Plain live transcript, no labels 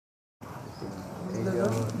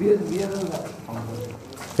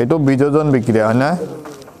এইটো বিযোজন বিক্ৰিয়া হয় না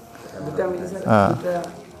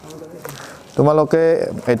তোমালোকে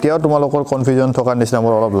এতিয়াও তোমালোকৰ কনফিউজন থকাৰ নিচিনা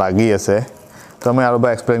মোৰ অলপ লাগি আছে তো আমি আৰু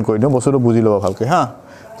এক্সপ্লেইন কৰি দিওঁ বস্তুটো বুজি লবা ভালকে হা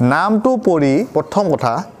নামটো পঢ়ি প্ৰথম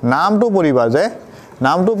কথা নামটো পঢ়িবা যে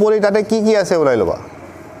নামটো পঢ়ি তাতে কি কি আছে ওলাই লবা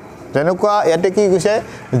যেনেকুৱা ইয়াতে কি কৈছে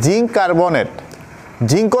জিংক কাৰ্বনেট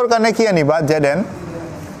জিংকৰ কাৰণে কি আনিবা Zn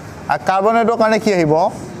আৰু কাৰ্বনেটৰ কাৰণে কি আহিব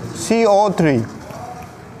CO3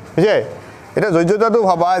 বুঝে এটা যোজ্যতাটো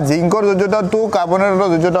ভাবা জিংকৰ যোজ্যতাটো কাৰ্বনেটৰ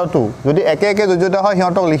যোজ্যতাটো যদি একে একে যোজ্যতা হয়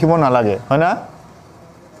হিহঁতক লিখিব নালাগে হয় না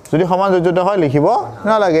যদি সমান যোজ্যতা হয় লিখিব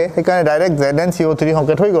নালাগে সেইকাৰণে ডাইৰেক্ট ZnCO3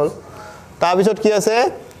 সংকেত হৈ গল তাৰ পিছত কি আছে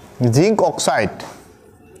জিংক অক্সাইড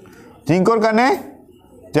জিংকৰ কাৰণে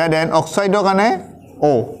Zn অক্সাইডৰ কাৰণে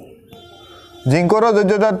O জিংকৰ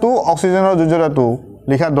যোজ্যতাটো অক্সিজেনৰ যোজ্যতাটো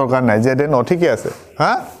লিখাৰ দৰকাৰ নাই Zn ঠিকই আছে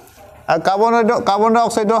হা আৰু কাৰ্বন ডাই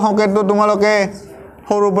অক্সাইডৰ সংকেতটো তোমালোকে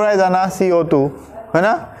সৰু পৰাই জানা CO2 হয়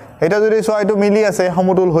না এটা যদি সোৱা এটো মিলি আছে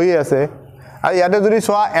সমতুল হৈ আছে আৰু ইয়াতে যদি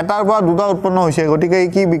সোৱা এটাৰ পৰা দুটা উৎপন্ন হৈছে গতিকে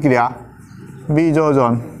কি বিক্ৰিয়া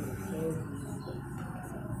বিযোজন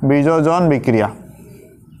বিক্রিয়া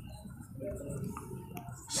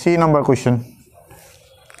C number question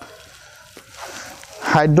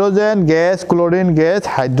hydrogen gas chlorine gas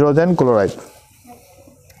hydrogen chloride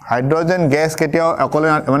hydrogen gas কেতিয়াও অকলে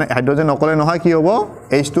মানে হাইড্রোজেন অকলে নহয় কি হ'ব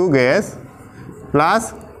H2 gas plus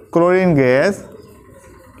chlorine gas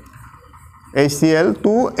HCl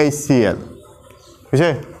 2HCl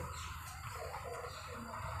বুঝে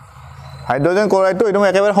হাইড্রোজেন ক্লোরাইড তো এদম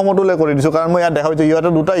একেবাৰে সমতুলে কৰি দিছো কাৰণ মই ইয়াত দেখা হৈছে ইয়টো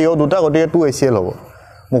দুটা ইয় দুটা গতিকে 2HCl হ'ব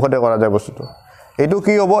মুখতে কৰা যায় বস্তুটো এটো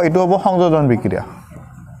কি হ'ব এটো হ'ব সংযোজন বিক্রিয়া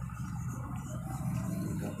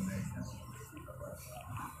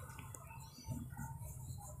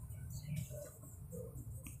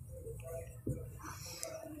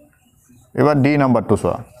এবার ডি নাম্বারটো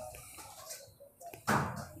সোয়া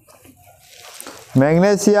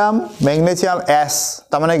ম্যাগনেসিয়াম S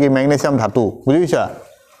তার মানে কি ম্যাগনেসিয়াম ধাতু বুঝিছা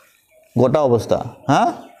গোটা অবস্থা হ্যাঁ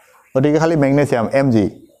ওদিকে খালি ম্যাগনেসিয়াম Mg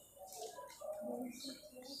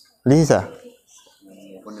লিখিছা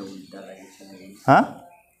হ্যাঁ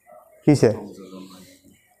কিছে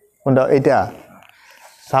কোনটা এটা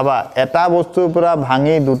চাবা এটা বস্তুৰ পৰা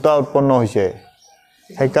ভাঙি দুটা উৎপন্ন হৈছে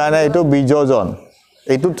সেইকাৰণে এটো বিযোজন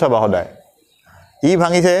এইটোত চাবা সদায় ই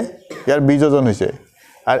ভাঙিছে ইয়াৰ বিযোজন হৈছে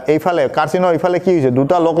আৰু এইফালে কাৰ্চিনৰ এইফালে কি হৈছে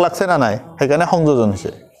দুটা লগ লাগছে না নাই সেইকাৰণে সংযোজন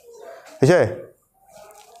হৈছে হৈছে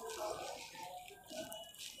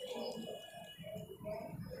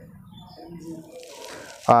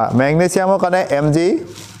ম্যাগনেসিয়ামৰ কাৰণে Mg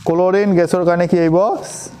ক্লোৰিন গ্যাসৰ কাৰণে কি আহিব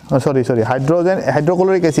sorry hydrogen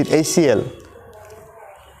hydrochloric acid HCl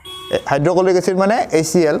hydrochloric acid মানে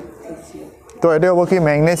HCl তো এটা হ'ব কি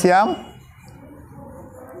ম্যাগনেসিয়াম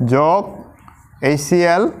যোগ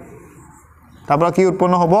HCl তারপর কি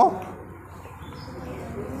উৎপন্ন হ'ব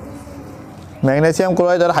ম্যাগনেসিয়াম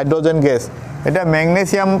ক্লোরাইড আর হাইড্রোজেন গ্যাস এটা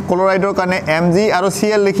ম্যাগনেসিয়াম ক্লোৰাইডৰ কাৰণে Mg আৰু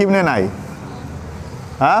Cl লিখিবনে নাই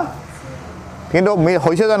হা কিন্তু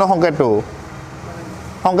হৈছে জানো সংকেতটো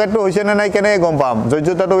হৈছে না নাই কেনে গম পাম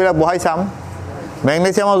যোজ্যতাটো ইৰা বহাই চাম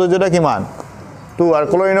ম্যাগনেসিয়ামৰ যোজ্যতা কিমান 2 আৰু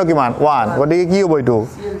ক্লোৰিনৰ কিমান 1 গতিকে কি হ'ব এটো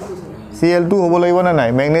Cl2 হ'ব লাগিব না নাই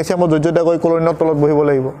ম্যাগনেসিয়ামৰ যোজ্যতা কৈ ক্লোৰিনৰ তলত বহিব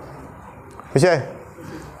লাগিব হৈছে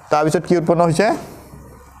তাৰ পিছত কি উৎপন্ন হৈছে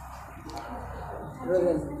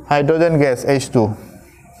হাইড্ৰোজেন গ্যাস H2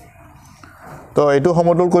 তো এটো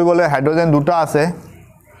সমতুল কৰিবলৈ হাইড্ৰোজেন দুটা আছে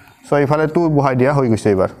সো ইফালে 2 বহাই দিয়া হৈ গৈছে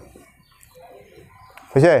এবাৰ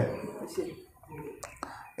হৈছে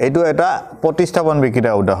এইটো এটা প্ৰতিস্থাপন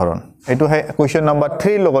বিক্ৰিয়া উদাহৰণ এইটো কোৱেশ্চন নম্বৰ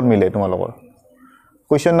 3 লগত মিলে তোমালোকৰ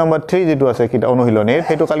কোৱেশ্চন নম্বৰ 3 যেটো আছে কিটা অনুশীলনীৰ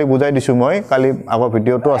হেতু কালি বুজাই দিছো মই কালি আগৰ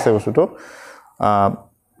ভিডিওটো আছে বস্তুটো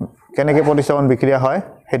কেনেকৈ প্ৰতিস্থাপন বিক্ৰিয়া হয়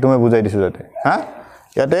হেতু মই বুজাই দিছো যাতে হা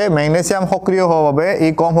ইয়াতে ম্যাগনেসিয়াম সক্ৰিয় হোৱাৰ বাবে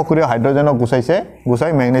এই কম সক্ৰিয় হাইড্ৰোজেনক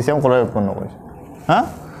গুছাই ম্যাগনেসিয়াম ক্লোৰাইড উৎপন্ন কৰিছে হা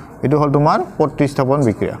এটো হল তোমাৰ প্ৰতিস্থাপন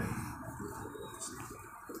বিক্ৰিয়া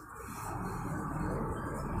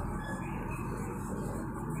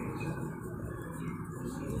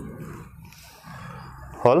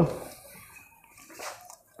হল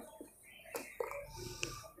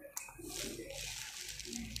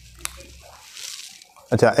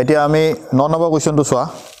আচ্ছা এতিয়া আমি 9 নম্বৰ কোৱেশ্চনটো চোৱা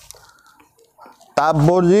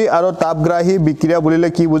তাপবৰ্জী আৰু তাপগ্ৰাহী বিক্ৰিয়া বুলিলে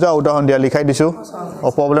কি বুজা উদাহৰণ দিয়া লিখাই দিছো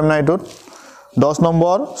প্ৰবলেম নাই এটোত 10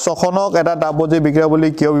 নম্বৰ শ্বসনক এটা তাপবৰ্জী বিক্ৰিয়া বুলি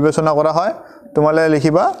কিয় বিবেচনা কৰা হয় তোমালে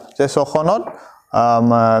লিখিবা যে শ্বসনত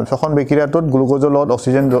শ্বসন বিক্ৰিয়াটোত গ্লুকোজৰ লগত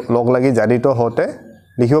অক্সিজেন লগ লাগি জাৰিত হতে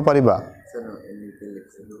লিখিব পাৰিবা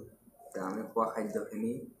আমি কোৱা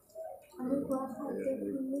খাদ্যখিনি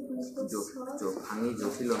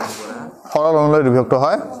সৰল অনুলৈ বিভক্ত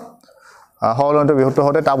হয় সৰল অনুটো বিভক্ত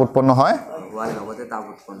হওঁতে তাপ উৎপন্ন হয়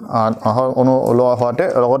অনু ওলোৱা হোৱাতে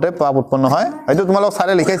লগতে তাপ উৎপন্ন হয় এইটো তোমালোক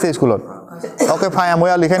ছাৰে লিখাইছে স্কুলত ওকে ফাইন মই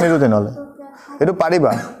আৰু লিখাই নিদিওঁ তেনেহ'লে এইটো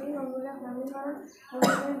পাৰিবা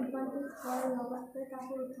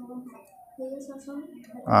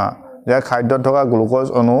যে খাদ্যত থকা গ্লুকোজ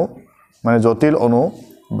অণু মানে জটিল অণু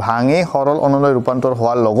ভাঙি সৰল অণুলৈ ৰূপান্তৰ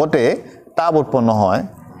হোৱাৰ লগতে তাপ উৎপন্ন হয়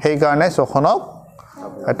সেইকাৰণে শ্বসনক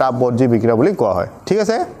তাপবৰ্জী বিক্ৰিয়া বুলি কোৱা হয় ঠিক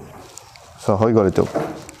আছে সো হৈ গ'ল এইটো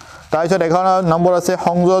তাৰপিছত 11 নম্বৰ আছে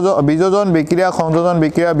সংযোজন বিযোজন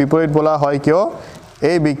বিক্ৰিয়া বিপৰীত বোলা হয় কিয়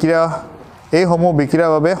এই সমূহ বিক্ৰিয়াৰ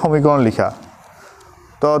বাবে সমীকৰণ লিখা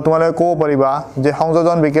তো তোমালোকে ক'ব পাৰিবা যে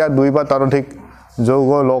সংযোজন বিক্ৰিয়া দুই বা ততোধিক যৌগ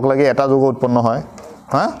লগ লাগি এটা যৌগ উৎপন্ন হয়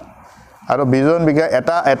হা আৰু বিযোজন বিক্ৰিয়া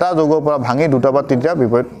এটা যৌগৰ পৰা ভাঙি দুটা বা তিনিটা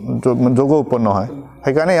বিপৰীত যৌগ উৎপন্ন হয়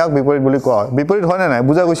সেইকাৰণে ইয়াক বিপৰীত বুলি কোৱা হয় বিপৰীত হয় নে নাই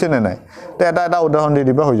বুজা গৈছে নে নাই তো এটা উদাহৰণ দি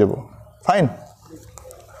দিবা হৈ যাব ফাইন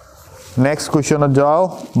নেক্সট কুৱেশ্যনত যাওঁ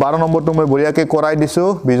 12 নম্বৰটো মই বঢ়িয়াকৈ কৰাই দিছোঁ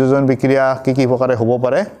বিযোজন বিক্ৰিয়া কি প্ৰকাৰে হ'ব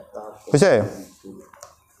পাৰে হৈছে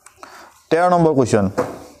 13 নম্বৰ কুৱেশ্যন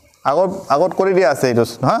আগত কৰি দিয়া আছে এইটো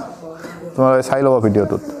হা তোমালোকে চাই ল'বা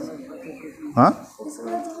ভিডিঅ'টোত হা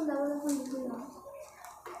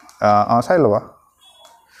চাই ল'বা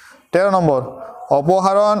 13 নম্বৰ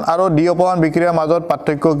অপসাৰণ আৰু দ্বি অপসাৰণ বিক্ৰিয়াৰ মাজত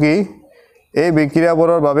পাৰ্থক্য কি এই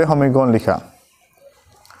বিক্ৰিয়াবোৰৰ বাবে সমীকৰণ লিখা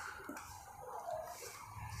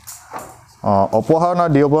অপসাৰণ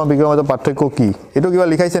আৰু দ্বি অপসাৰণ বিক্ৰিয়াৰ মাজত পাৰ্থক্য কি এইটো কিবা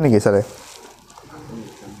লিখাইছে নেকি ছাৰে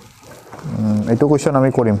এইটো কুৱেশ্যন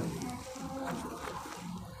আমি কৰিম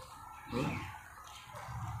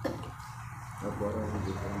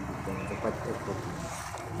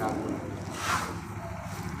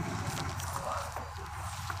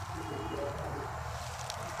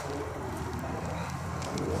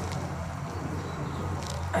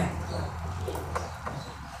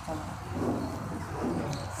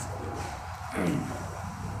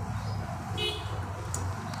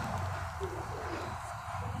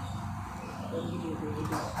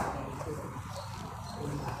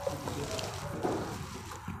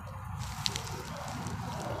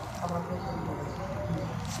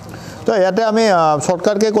তো ইয়াতে আমি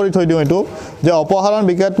শৰ্টকাটকে কৰি থৈ দিওঁ এইটো যে অপসাৰণ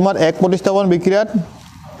বিক্ৰিয়াত তোমাৰ এক প্ৰতিস্থাপন বিক্ৰিয়াত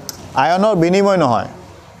আয়নৰ বিনিময় নহয়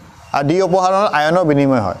আৰু দ্বি অপসাৰণত আয়নৰ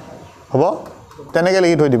বিনিময় হয় হ'ব তেনেকৈ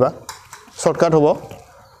লিখি থৈ দিবা শৰ্টকাট হ'ব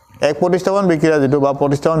এক প্ৰতিস্থাপন বিক্ৰিয়া যেটো বা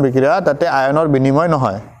প্ৰতিস্থাপন বিক্ৰিয়া তাতে আয়নৰ বিনিময়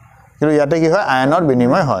নহয় কিন্তু ইয়াতে কি হয় আয়নৰ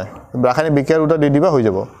বিনিময় হয় ৰাসায়নিক বিক্ৰিয়াৰ উত্তৰ দি দিবা হৈ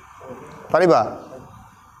যাব পাৰিবা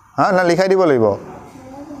হা না লিখাই দিব লাগিব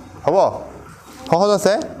হ'ব সহজ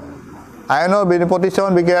আছে আয়নৰ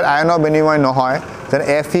প্ৰতিস্থাপন বিক্ৰিয়াৰ আয়নৰ বিনিময় নহয় যেনে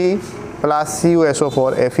Fe +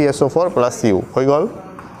 CuSO4 FeSO4 + Cu হৈ গ'ল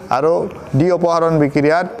আৰু দ্বি অপসাৰণ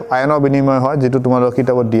বিক্ৰিয়াত আয়নৰ বিনিময় হয় যেটো তোমালোকৰ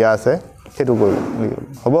কিতাপত দিয়া আছে সেইটো কৰিব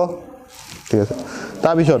হ'ব ঠিক আছে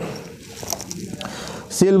তাৰপিছত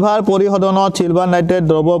সিলভাৰ পৰিশোধনত সিলভাৰ নাইট্ৰেট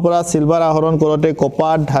দ্ৰৱৰ পৰা সিলভাৰ আহৰণ কৰোঁতে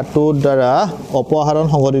কপাৰ ধাতুৰ দ্বাৰা অপসাৰণ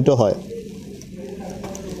সংঘটিত হয়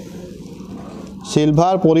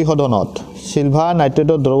সিলভাৰ পৰিশোধনত সিলভাৰ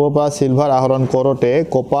নাইট্ৰেটৰ দ্ৰৱৰ পৰা সিলভাৰ আহৰণ কৰোঁতে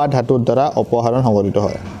কপাৰ ধাতুৰ দ্বাৰা অপসাৰণ সংঘটিত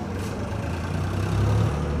হয়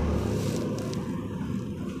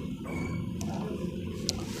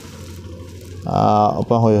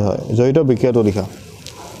জড়িত বিক্ৰিয়াটো লিখা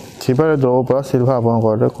সিলভাৰ দ্ৰৱৰ পৰা সিলভাৰ আহৰণ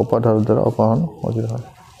কৰোঁতে কপাৰ ধাতুৰ দ্বাৰা অপসাৰণ সংঘটিত হয়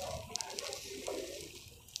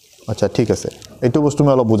আচ্ছা ঠিক আছে এইটো বস্তু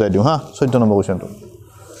মই অলপ বুজাই দিওঁ হা 14 নম্বৰ কুৱেশ্যনটো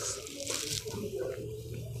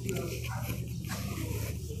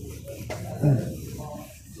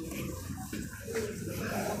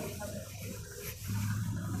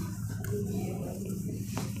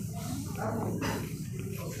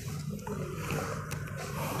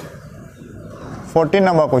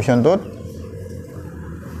নম্বৰ কুৱেশ্যনটোত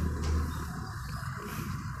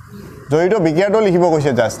জড়িত বিক্ৰিয়াটো লিখিব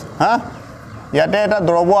কৈছে জাষ্ট হা ইয়াতে এটা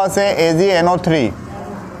দ্ৰৱ আছে AgNO3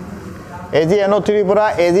 AgNO3 পৰা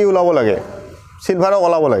Ag ওলাব লাগে সিলভাৰক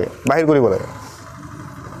ওলাব লাগে বাহিৰ কৰিব লাগে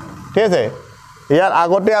ঠিক আছে ইয়াৰ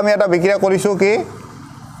আগতে আমি এটা বিক্ৰিয়া কৰিছো কি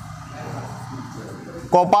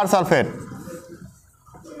কপাৰ সালফেট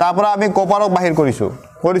তাৰ পৰা আমি কপাৰক বাহিৰ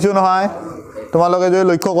কৰিছো নহয় তোমালোকে যদি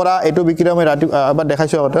লক্ষ্য কৰা এইটো বিক্ৰিয়া আমি ৰাতি এবাৰ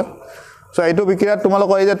দেখাইছো আগতে সো এইটো বিক্ৰিয়াত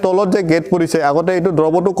তোমালোকৰ এই যে তলত যে গেট পৰিছে আগতে এইটো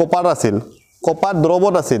দ্ৰৱটো কপাৰ আছিল কপাৰ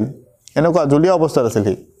দ্ৰৱত আছিল এনেকুৱা জলীয় অৱস্থাত আছিল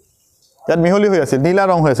ঠিক ইয়াত মিহলি হৈ আছিল নীলা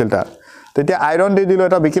ৰং হৈ আছিল তাৰ তেতিয়া আইৰন দি দিলো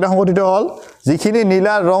এটা বিক্ৰিয়া সংঘটিত হ'ল যিখিনি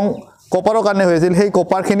নীলা ৰং কপাৰৰ কাৰণে হৈ আছিল সেই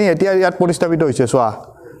কপাৰখিনি এতিয়া ইয়াত পৰিস্থাপিত হৈছে চোৱা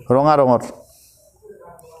ৰঙা ৰঙৰ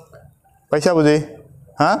পইচা বুজি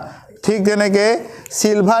হা ঠিক তেনেকৈ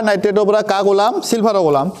সিলভাৰ নাইট্ৰেটৰ পৰা কাক ওলাম সিলভাৰক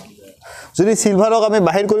ওলাম যদি সিলভাৰক আমি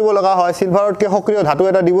বাহিৰ কৰিব লগা হয় সিলভাৰতকৈ সক্ৰিয় ধাতু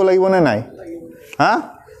এটা দিব লাগিব নে নাই হা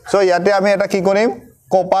সো ইয়াতে আমি এটা কি কৰিম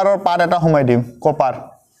কপাৰৰ পাত এটা সোমাই দিম কপাৰ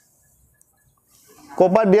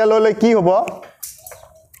দিয়া ললে কি হ'ব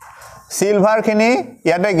সিলভাৰ খিনি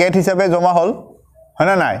ইয়াতে গেট হিচাপে জমা হল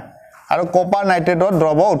হয়না নাই আৰু কপাৰ নাইট্ৰেটৰ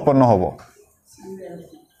দ্ৰৱ উৎপন্ন হ'ব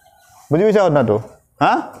বুজি পাইছা কথাটো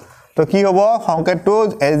হা তো কি হ'ব সংকেতটো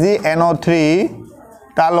AgNO3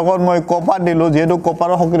 তাৰ লগত মই কপাৰ দিলো যেহেতু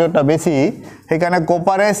কপাৰৰ সক্ৰিয়তা বেছি সেইকাৰণে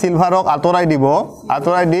কপাৰে সিলভাৰক আতৰাই দিব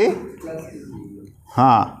আতৰাই দি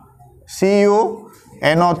হা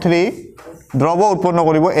CuNO3 দ্ৰৱ উৎপন্ন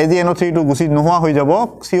কৰিব AgNO3 টো গুছি নোহোৱা হৈ যাব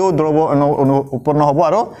CO দ্ৰৱ উৎপন্ন হ'ব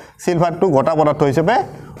আৰু সিলভাৰটো গোটা পদাৰ্থ হিচাপে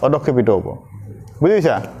অদক্ষেপিত হ'ব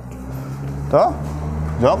বুজিছা তো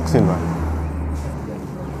জক সিলভাৰ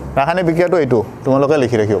ৰাসায়নিক বিক্ৰিয়াটো এইটো তোমালোকে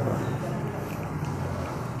লিখি ৰাখিব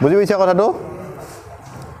বুজি পাইছা কথাটো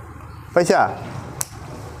পাইছা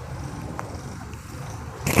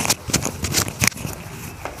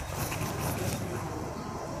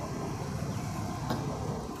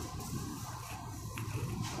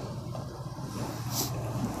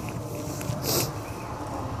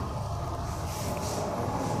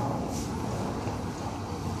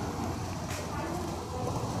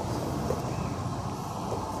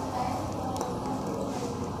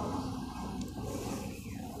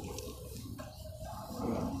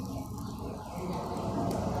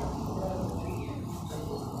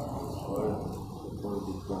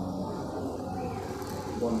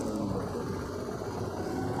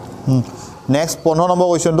নেক্সট 15 নম্বৰ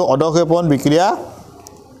কোৱেশ্চনটো অদক্ষেপণ বিক্ৰিয়া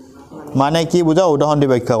মানে কি বুজা উদাহৰণ দি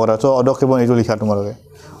ব্যাখ্যা কৰা সো অদক্ষেপণ এইটো লিখা তোমালোকে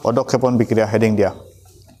অদক্ষেপণ বিক্ৰিয়া হেডিং দিয়া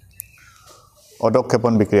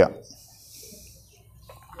অদক্ষেপণ বিক্ৰিয়া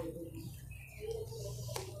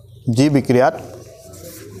যি বিক্ৰিয়াত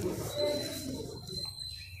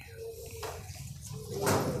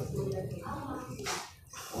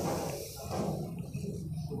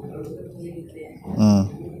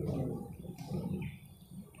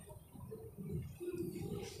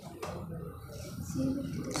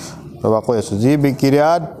ৰবা কৈ আছো যি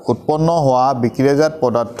বিক্ৰিয়াত উৎপন্ন হোৱা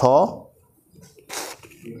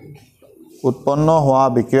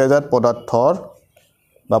বিক্ৰিয়াজাত পদাৰ্থৰ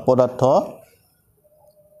বা পদাৰ্থ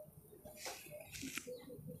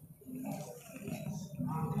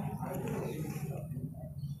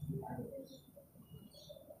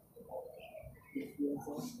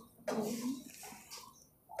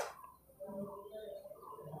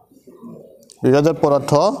বিক্ৰিয়াজাত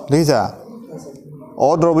পদাৰ্থ দেখিছা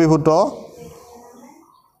অদ্ৰবীভূত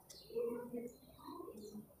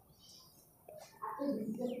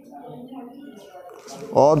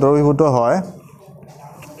হয়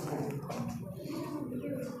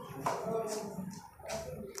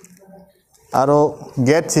আৰু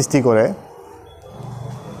গেট সৃষ্টি কৰে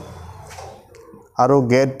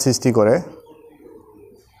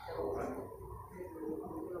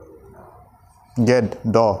গেট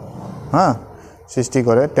দ হা সৃষ্টি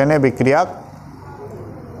কৰে তেনে বিক্ৰিয়াক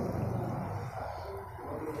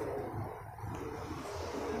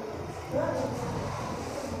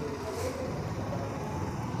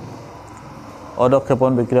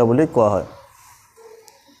অদক্ষেপণ বিক্ৰিয়া বুলি কোৱা হয়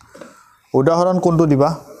উদাহৰণ কোনটো দিবা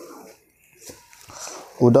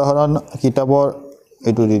উদাহৰণ কিতাপৰ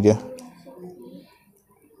এইটো দি দিয়া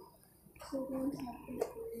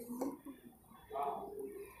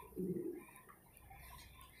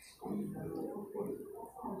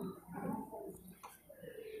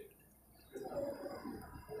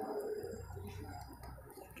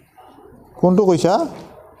কোনটো কৈছা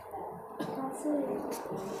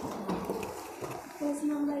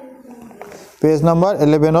পেজ নাম্বাৰ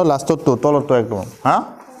 11 ৰ লাষ্টটো তলটো একদম হা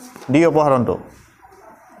ডি অপহৰণটো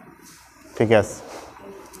ঠিক আছে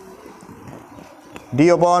ডি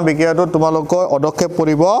অপহৰণ বিক্ৰিয়াটো তোমালোকৰ অদক্ষেপ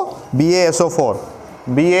পৰিব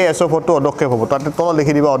BaSO4 টো অদক্ষেপ হ'ব তাতে তল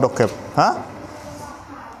লিখি দিবা অদক্ষেপ হা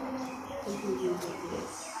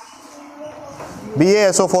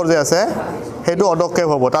BaSO4 যে আছে হেতু অদক্ষেপ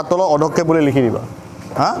হ'ব তাত তল অদক্ষেপ বুলি লিখি দিবা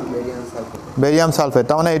হা বেৰিয়াম সালফেট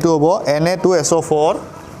তাৰমানে এইটো হ'ব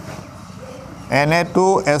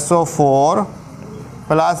Na2SO4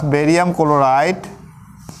 প্লাস বেৰিয়াম ক্লোৰাইড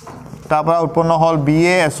তাৰ পৰা উৎপন্ন হ'ল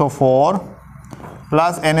BaSO4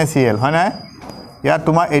 প্লাস NaCl হয় না ইয়াত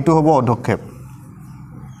তোমাৰ এইটো হ'ব অদক্ষেপ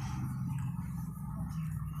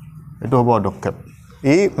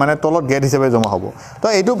ই মানে তলত গেট হিচাপে জমা হ'ব তো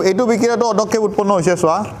এইটো বিক্ৰিয়াটো অদক্ষেপ উৎপন্ন হৈছে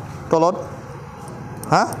চোৱা তলত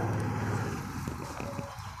হা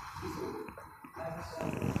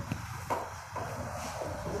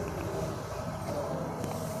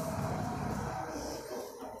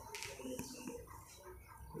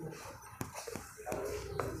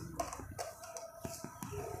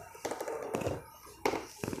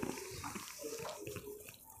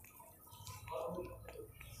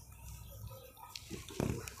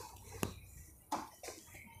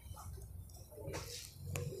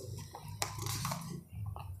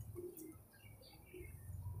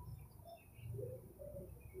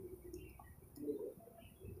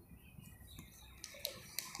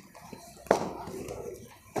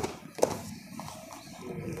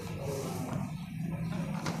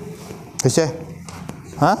হৈছে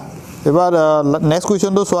হা এবাৰ নেক্সট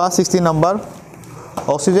কুৱেশ্যনটো চোৱা 16 নম্বৰ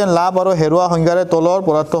অক্সিজেন লাভ আৰু হেৰুৱা সংজ্ঞাৰে তলৰ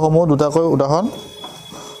পদাৰ্থসমূহ দুটাকৈ উদাহৰণ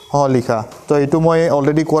লিখা তো এইটো মই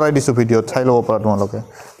অলৰেডি কৰাই দিছোঁ ভিডিঅ'ত চাই ল'ব পাৰা তোমালোকে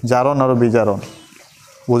জাৰণ আৰু বিজাৰণ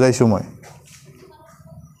বুজাইছোঁ মই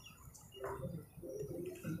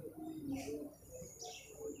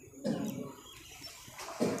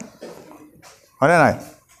হয়নে নাই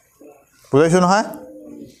বুজাইছোঁ নহয়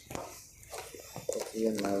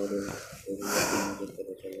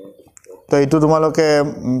তো এইটো তোমালোকে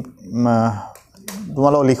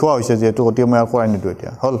লিখোৱা হৈছে যিহেতু গতিকে মই আৰু কৰাই নিদিওঁ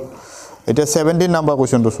এতিয়া হ'ল এতিয়া 17 নম্বৰ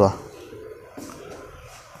কুৱেশ্যনটো চোৱা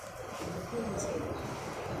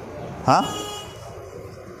হা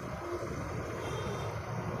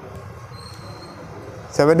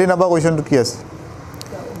 $17 নম্বৰ কুৱেশ্যনটো কি আছে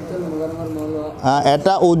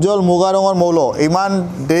এটা উজ্জ্বল মুগা ৰঙৰ মৌল ইমান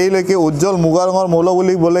দেৰিলৈকে উজ্জ্বল মুগা ৰঙৰ মৌল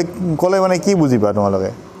বুলি ক'লে মানে কি বুজিবা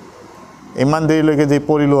তোমালোকে ইমান দেৰিলৈকে যে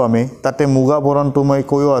পঢ়িলোঁ আমি তাতে মুগা বৰণটো মই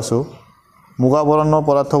কৈও আছোঁ মুগা বৰণৰ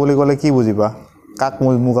পদাৰ্থ বুলি ক'লে কি বুজিবা কাক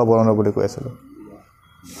মুগা বৰণৰ বুলি কৈ আছিলোঁ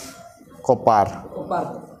কপাৰ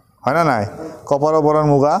হয় না নাই কপাৰৰ বৰণ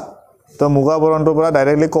মুগা তো মুগা বৰণটোৰ পৰা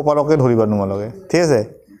ডাইৰেক্টলি কপাৰকে ধৰিবা তোমালোকে ঠিক আছে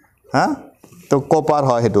হা তো কপাৰ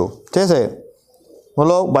হয় সেইটো ঠিক আছে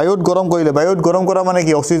বলো বায়ুত গৰম কৰিলে বায়ুত গৰম কৰা মানে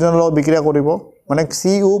কি অক্সিজেনৰ লগত বিক্ৰিয়া কৰিব মানে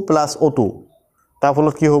Cu+O2 তাৰ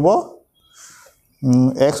ফলত কি হ'ব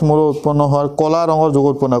X মৌল উৎপন্ন হোৱাৰ কলা ৰঙৰ যৌগ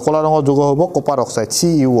উৎপন্ন কলা ৰঙৰ যৌগ হ'ব কপাৰ অক্সাইড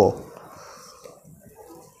CuO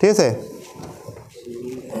ঠিক আছে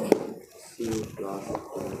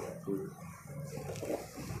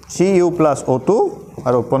Cu+O2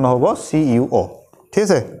 আৰু উৎপন্ন হ'ব CuO ঠিক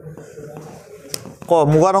আছে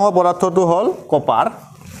মুগা ৰঙৰ পদাৰ্থটো হ'ল কপাৰ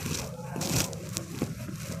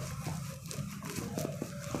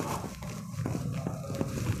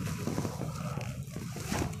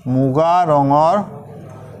মুগা ৰঙৰ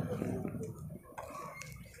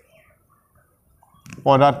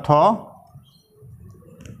পদাৰ্থটো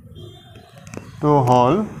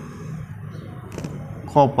হ'ল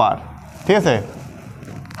কপাৰ ঠিক আছে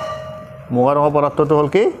মুগা ৰঙৰ পদাৰ্থটো হ'ল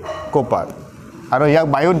কি কপাৰ আৰু ইয়াক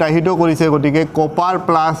বায়ুত দাহিত কৰিছে গতিকে কপাৰ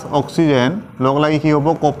প্লাছ অক্সিজেন লগ লাগি কি হ'ব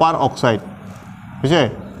কপাৰ অক্সাইড বুজিছে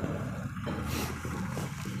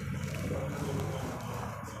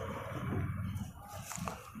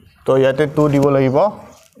তো ইয়াতে 2 দিব লাগিব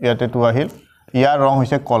ইয়াতে 2 আহিল ইয়াৰ ৰং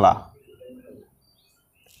হৈছে কলা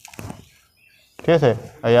ঠিক আছে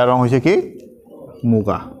ইয়াৰ ৰং হৈছে কি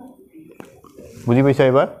মুগা বুজি পাইছা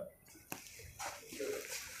এবাৰ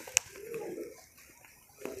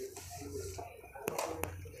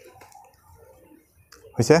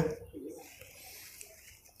হৈছে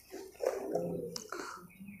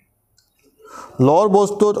লৰ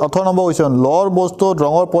বস্তুত 18 নম্বৰ কুৱেশ্যন লৰ বস্তুত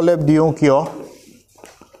ৰঙৰ প্ৰলেপ দিওঁ কিয়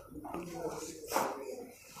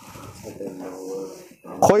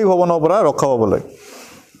ক্ষয় ভৱনৰ পৰা ৰক্ষা পাবলৈ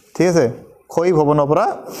ঠিক আছে ক্ষয় ভৱনৰ পৰা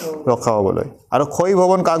ৰক্ষা পাবলৈ আৰু ক্ষয়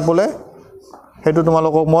ভৱন কাক বোলে সেইটো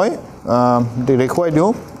তোমালোকক মই দেখুৱাই দিওঁ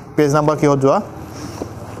পেজ নাম্বাৰ কিহত যোৱা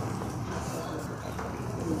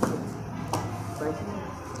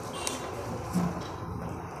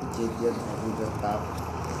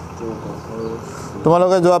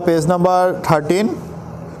তোমালোকে যোৱা পেজ নাম্বাৰ 13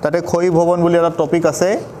 তাতে ক্ষয় ভৱন বুলি এটা টপিক আছে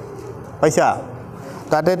পাইছা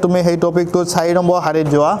তাতে তুমি সেই টপিকটো 4 নম্বৰ শাৰীত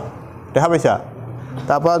যোৱা দেখা পাইছা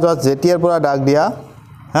তাৰপৰা যোৱা যেতিয়াৰ পৰা দাগ দিয়া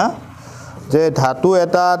হা যে ধাতু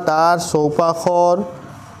এটা তাৰ চৌপাশৰ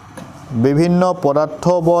বিভিন্ন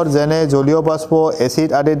পদাৰ্থবোৰ যেনে জলীয় বাষ্প এচিড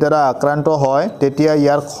আদিৰ দ্বাৰা আক্ৰান্ত হয় তেতিয়া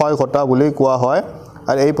ইয়াৰ ক্ষয় ঘটা বুলি কোৱা হয়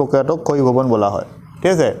আৰু এই প্ৰক্ৰিয়াটোক ক্ষয় ভৱন বোলা হয়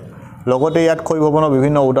ঠিক আছে লগতে ইয়াত ক্ষয় ভৱনৰ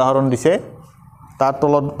বিভিন্ন উদাহৰণ দিছে তাৰ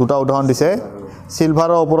তলত দুটা উদাহৰণ দিছে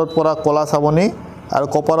সিলভাৰৰ ওপৰত পৰা কলা চাবনি আৰু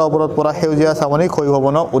কপাৰৰ ওপৰত পৰা সেউজীয়া চাবনি ক্ষয়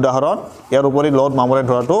ভৱনৰ উদাহৰণ ইয়াৰ উপৰি লগত মামৰে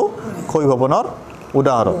ধৰাটো ক্ষয় ভৱনৰ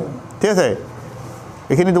উদাহৰণ ঠিক আছে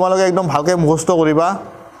এইখিনি তোমালোকে একদম ভালকৈ মুখস্থ কৰিবা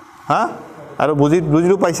হা আৰু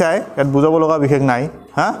বুজিটো পাইছাই ইয়াত বুজাব লগা বিশেষ নাই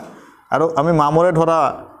হা আৰু আমি মামৰে ধৰা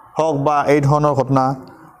হওক বা এই ধৰণৰ ঘটনা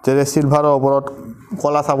যে সিলভাৰৰ ওপৰত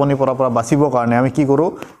কলা চাবনি পৰা বাচিবৰ কাৰণে আমি কি কৰোঁ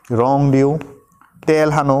ৰং দিওঁ তেল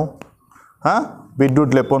সানো হা বিদ্যুৎ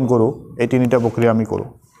লেপন কৰোঁ এই তিনিটা প্ৰক্ৰিয়া আমি কৰোঁ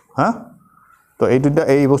হা তো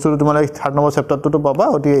এই বস্তুটো তোমালোকে 3 নম্বৰ চেপ্টাৰটোতো পাবা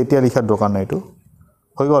গতিকে এতিয়া লিখাৰ দৰকাৰ নাই এইটো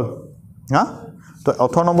হৈ গ'ল হা তো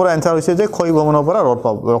 18 নম্বৰ এনসাৰ হৈছে যে ক্ষয় ভৱনৰ পৰা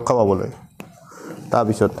ৰক্ষা পাবলৈ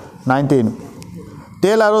তাৰপিছত 19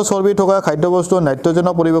 তেল আৰু চৰ্বি থকা খাদ্যবস্তু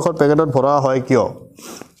নাইট্ৰজেনৰ পৰিৱেশৰ পেকেটত ভৰা হয় কিয়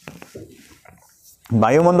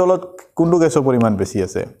বায়ুমণ্ডলত কোনটো গেছৰ পৰিমাণ বেছি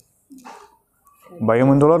আছে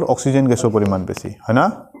বায়ুমণ্ডলত অক্সিজেন গেছৰ পৰিমাণ বেছি হয় না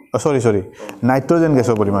সৰি নাইট্ৰজেন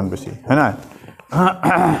গেছৰ পৰিমাণ বেছি হয় না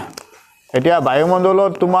এতিয়া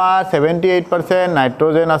বায়ুমণ্ডলত তোমাৰ 78%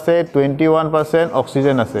 নাইট্ৰজেন আছে 21%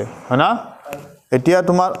 অক্সিজেন আছে হয় না এতিয়া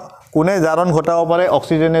তোমাৰ কোনে জাৰণ ঘটাব পাৰে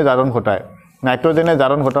অক্সিজেনে জাৰণ ঘটায় নাইট্ৰজেনে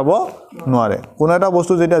জাৰণ ঘটাব নোৱাৰে কোনো এটা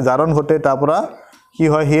বস্তু যেতিয়া জাৰণ ঘটে তাৰ পৰা কি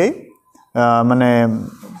হয় হেই মানে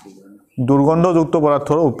দুৰ্গন্ধযুক্ত পদাৰ্থ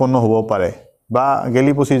উৎপন্ন হ'ব পাৰে বা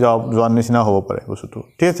গেলি পচি যোৱাৰ নিচিনা হ'ব পাৰে বস্তুটো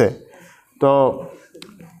ঠিক আছে তো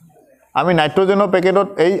আমি নাইট্ৰজেনৰ পেকেটত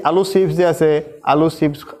এই আলু চিপছ যে আছে আলু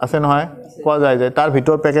চিপছ আছে নহয় পোৱা যায় যে তাৰ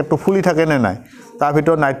ভিতৰ পেকেটটো ফুলি থাকে নে নাই তাৰ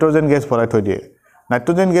ভিতৰত নাইট্ৰজেন গেছ ভৰাই থৈ দিয়ে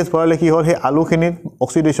নাইট্ৰজেন গেছ ভৰালে কি হ'ল সেই আলুখিনিত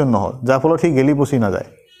অক্সিডেশ্যন নহল যাৰ ফলত সি গেলি পচি নাযায়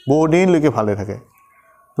বহু দিনলৈকে ভালে থাকে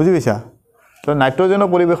বুজি পাইছা তো নাইট্ৰজেনৰ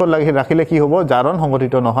পৰিৱেশত ৰাখিলে কি হ'ব জাৰণ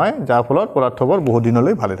সংগঠিত নহয় যাৰ ফলত পদাৰ্থবোৰ বহু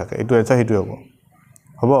দিনলৈ ভালে থাকে এইটো এনসাৰ হিটোৱে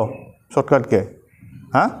হ'ব শৰ্টকাটকে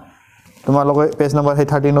হা তোমালোকে পেজ নম্বৰ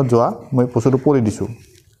 13ত যোৱা মই বস্তুটো পঢ়ি দিছো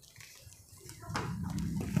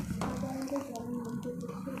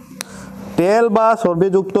তেল বা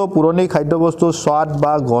চৰ্বিযুক্ত পুৰণি খাদ্যবস্তুৰ স্বাদ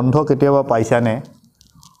বা গন্ধ কেতিয়াবা পাইছানে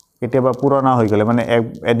কেতিয়াবা পুৰণা হৈ গ'লে মানে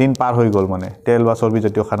এদিন পাৰ হৈ গ'ল মানে তেল বা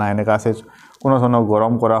চৰ্বিজাতীয় খানা এনেকা আছে কোনো ধৰণৰ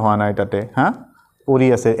গৰম কৰা হোৱা নাই তাতে হা পৰি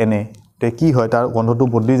আছে এনে তে কি হয় তাৰ গন্ধটো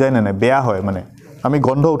বদলি যায় না বেয়া হয় মানে আমি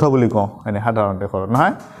গন্ধ উঠা বুলি কওঁ এনে সাধাৰণতে ঘৰত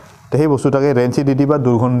নহয় তে সেই বস্তুটাকে ৰেঞ্চিডিটি বা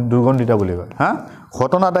দুৰ্গন্ধিতা বুলি কয় হা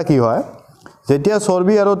ঘটনাটা কি হয় যেতিয়া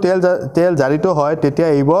চৰ্বি আৰু তেল জাৰিত হয় তেতিয়া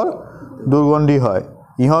এইবোৰ দুৰ্গন্ধি হয়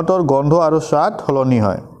ইহঁতৰ গন্ধ আৰু স্বাদ সলনি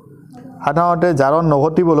হয় সাধাৰণতে জাৰণ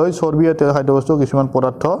নঘটিবলৈ চৰ্বি আৰু তেল খাদ্যবস্তু কিছুমান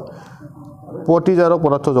পদাৰ্থ প্ৰতিজাৰক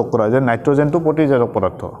পদাৰ্থ যোগ কৰা যে নাইট্ৰজেনটো প্ৰতিজাৰক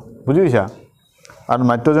পদাৰ্থ বুজি পাইছা আৰু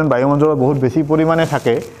নাইট্ৰজেন বায়ুমণ্ডলত বহুত বেছি পৰিমাণে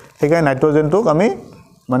থাকে সেইকাৰণে নাইট্ৰজেনটোক আমি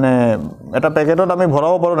মানে এটা পেকেটত আমি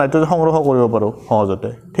ভৰাব পাৰোঁ নাইট্ৰজেন সংগ্ৰহ কৰিব পাৰোঁ সহজতে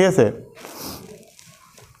ঠিক আছে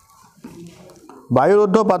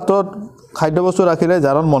বায়ুৰুদ্ধ পাত্ৰত খাদ্যবস্তু ৰাখিলে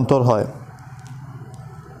জাৰণ মন্থৰ হয়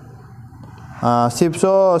চিপছ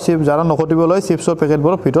জাৰণ নঘটিবলৈ চিপছৰ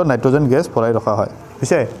পেকেটবোৰৰ ভিতৰত নাইট্ৰজেন গেছ ভৰাই ৰখা হয়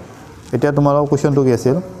বুজিছে এতিয়া তোমালোকৰ কুৱেশ্যনটো কি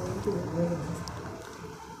আছিল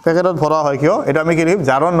পেকেটত ভৰা হয় কিয় এটা আমি কি লিখিম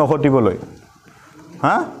জাৰণ নঘটিবলৈ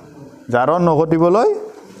হা জাৰণ নঘটিবলৈ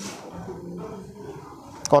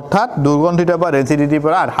অৰ্থাৎ দুৰ্গন্ধিতা বা ৰেঞ্চিডিটিৰ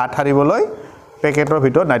পৰা হাত সাৰিবলৈ পেকেটৰ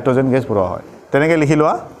ভিতৰত নাইট্ৰজেন গেছ ভৰোৱা হয় তেনেকৈ লিখি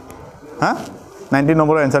লোৱা হা 19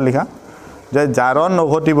 নম্বৰৰ এনসাৰ লিখা যে জাৰণ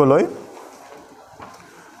নঘটিবলৈ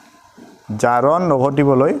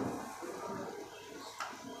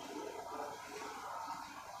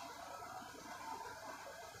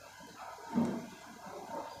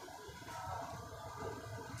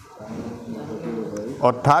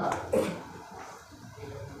অৰ্থাৎ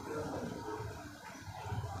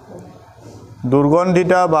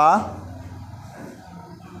দুৰ্গন্ধিতা বা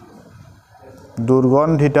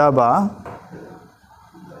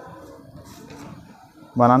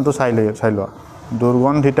বানানটো চাই লোৱা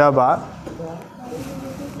দুৰ্গন্ধিতা বা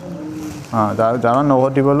জাৰণ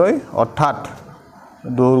নঘটিবলৈ অৰ্থাৎ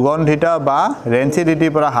দুৰ্গন্ধিতা বা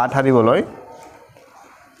ৰেঞ্চিডিটিৰ পৰা হাত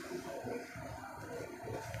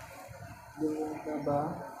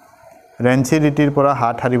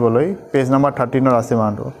সাৰিবলৈ পেজ নম্বৰ 13ত আছে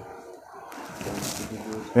মানটো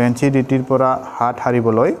ৰেঞ্চিডিটিৰ পৰা হাত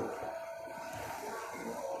সাৰিবলৈ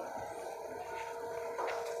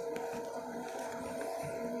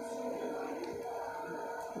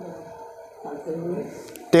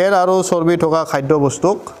তেল আৰু চৰ্বি থকা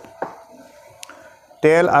খাদ্যবস্তুক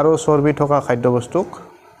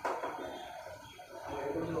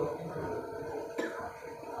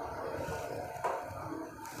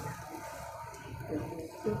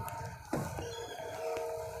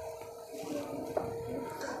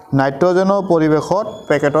নাইট্ৰজেনৰ পৰিৱেশত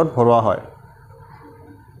পেকেটত ভৰোৱা হয়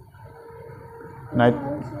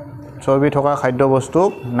চৰ্বি থকা খাদ্যবস্তুক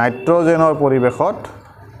নাইট্ৰজেনৰ পৰিৱেশত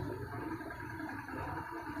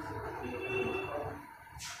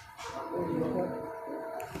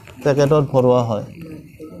পেকেটত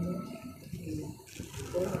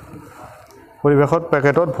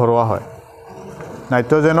ভৰোৱা হয়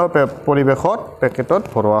নাইট্ৰজেনৰ পৰিৱেশত পেকেটত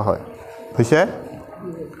ভৰোৱা হয় হৈছে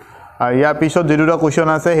আৰু ইয়াৰ পিছত যে দুটা কুৱেশ্যন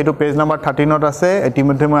আছে সেইটো পেজ নম্বৰ 13ত আছে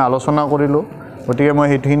ইতিমধ্যে মই আলোচনা কৰিলোঁ গতিকে মই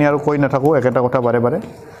সেইখিনি আৰু কৈ নাথাকোঁ একেটা কথা বাৰে বাৰে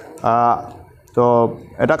তো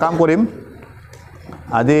এটা কাম কৰিম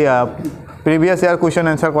আজি প্ৰিভিয়াছ ইয়াৰ কুৱেশ্যন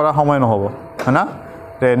এনসাৰ কৰাৰ সময় নহ'ব হয় না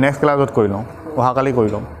নেক্সট ক্লাছত কৰি লওঁ অহাকালি কৰি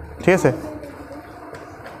ল'ম ঠিক আছে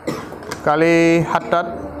কালি 7টাত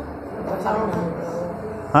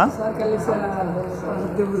হা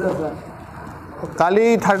কালি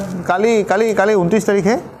 29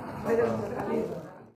 তাৰিখে